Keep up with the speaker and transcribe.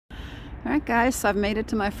Alright guys, so I've made it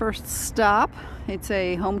to my first stop. It's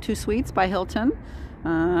a Home2 Suites by Hilton.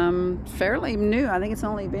 Fairly new. I think it's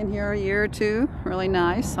only been here a year or two. Really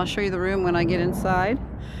nice. I'll show you the room when I get inside.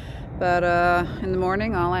 But in the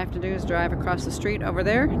morning, all I have to do is drive across the street over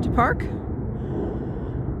there to park.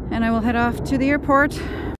 And I will head off to the airport.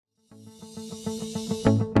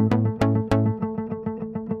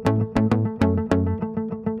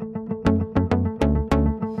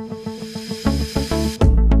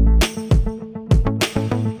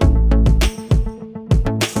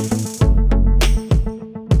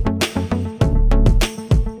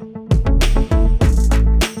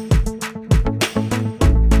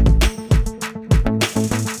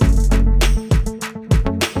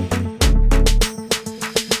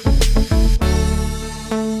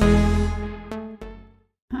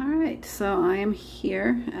 So I am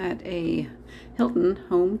here at a Hilton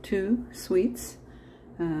Home2 Suites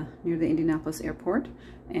near the Indianapolis Airport,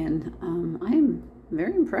 and I am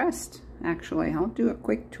very impressed, actually. I'll do a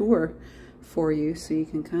quick tour for you so you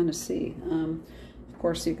can kind of see. Of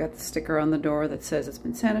course, you've got the sticker on the door that says it's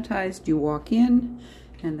been sanitized. You walk in,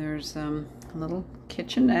 and there's a little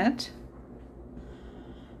kitchenette.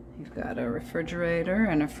 You've got a refrigerator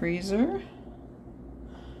and a freezer.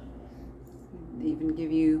 They even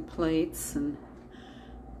give you plates and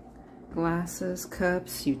glasses,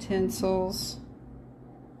 cups, utensils.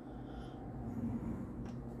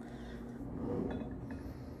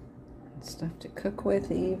 Stuff to cook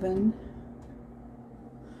with even.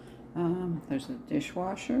 There's a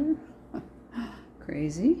dishwasher.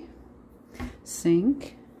 Crazy.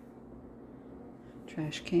 Sink.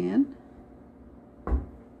 Trash can.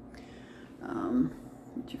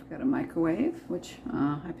 You've got a microwave, which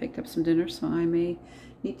I picked up some dinner, so I may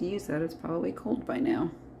need to use that. It's probably cold by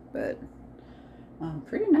now, but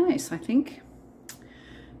pretty nice. I think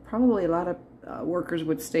probably a lot of workers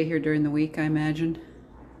would stay here during the week, I imagine.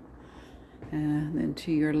 And then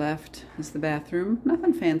to your left is the bathroom.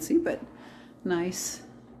 Nothing fancy, but nice.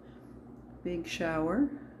 Big shower,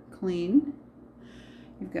 clean.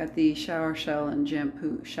 You've got the shower gel and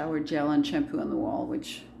shampoo on the wall,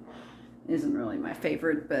 which isn't really my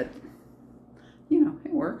favorite, but you know,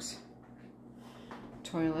 it works.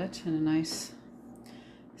 Toilet and a nice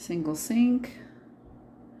single sink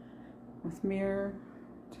with mirror,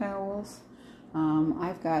 towels.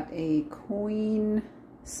 I've got a queen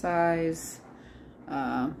size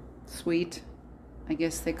suite, I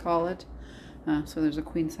guess they call it. So there's a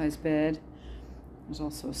queen size bed. There's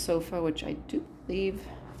also a sofa, which I do believe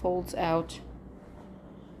folds out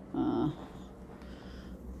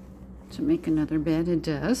to make another bed. It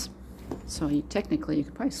does. So technically you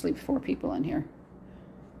could probably sleep 4 people in here.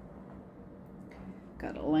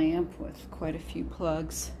 Got a lamp with quite a few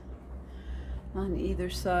plugs on either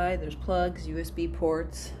side. There's plugs, USB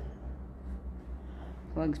ports,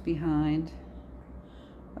 plugs behind.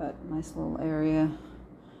 But nice little area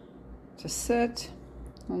to sit.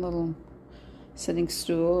 A little sitting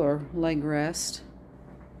stool or leg rest.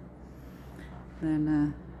 Then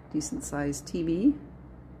a decent sized TV.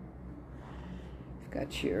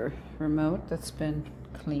 Got your remote that's been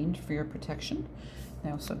cleaned for your protection. They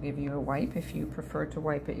also give you a wipe if you prefer to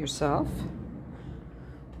wipe it yourself.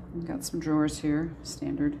 We've got some drawers here,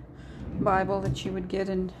 standard Bible that you would get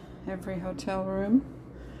in every hotel room.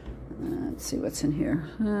 Let's see what's in here.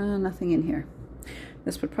 Nothing in here.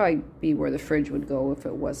 This would probably be where the fridge would go if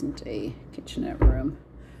it wasn't a kitchenette room.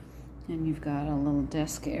 And you've got a little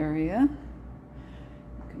desk area.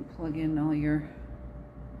 You can plug in all your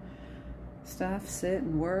stuff, sit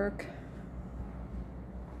and work.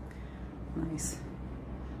 Nice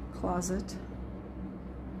closet.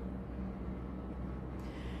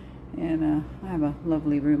 And I have a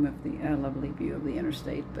lovely room of the lovely view of the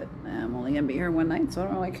interstate, but I'm only gonna be here one night, so I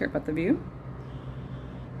don't really care about the view.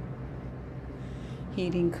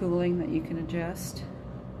 Heating, cooling that you can adjust.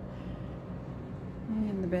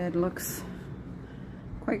 And the bed looks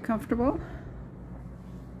quite comfortable.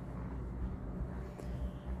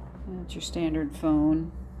 That's your standard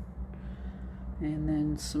phone, and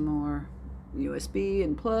then some more USB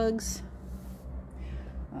and plugs.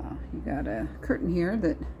 You got a curtain here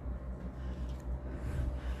that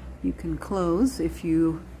you can close if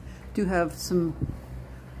you do have some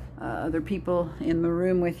other people in the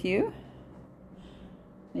room with you.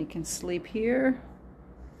 They can sleep here.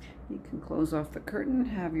 You can close off the curtain,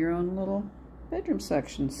 have your own little bedroom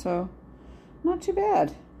section, so not too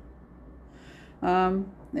bad.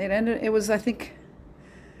 It was, I think,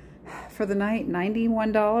 for the night,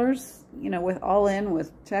 $91, you know, with all in,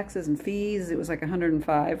 with taxes and fees, it was like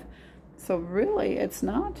 $105. So really, it's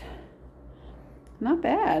not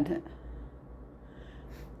bad.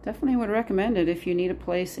 definitely would recommend it if you need a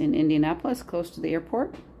place in Indianapolis close to the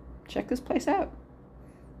airport. Check this place out.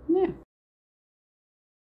 Yeah.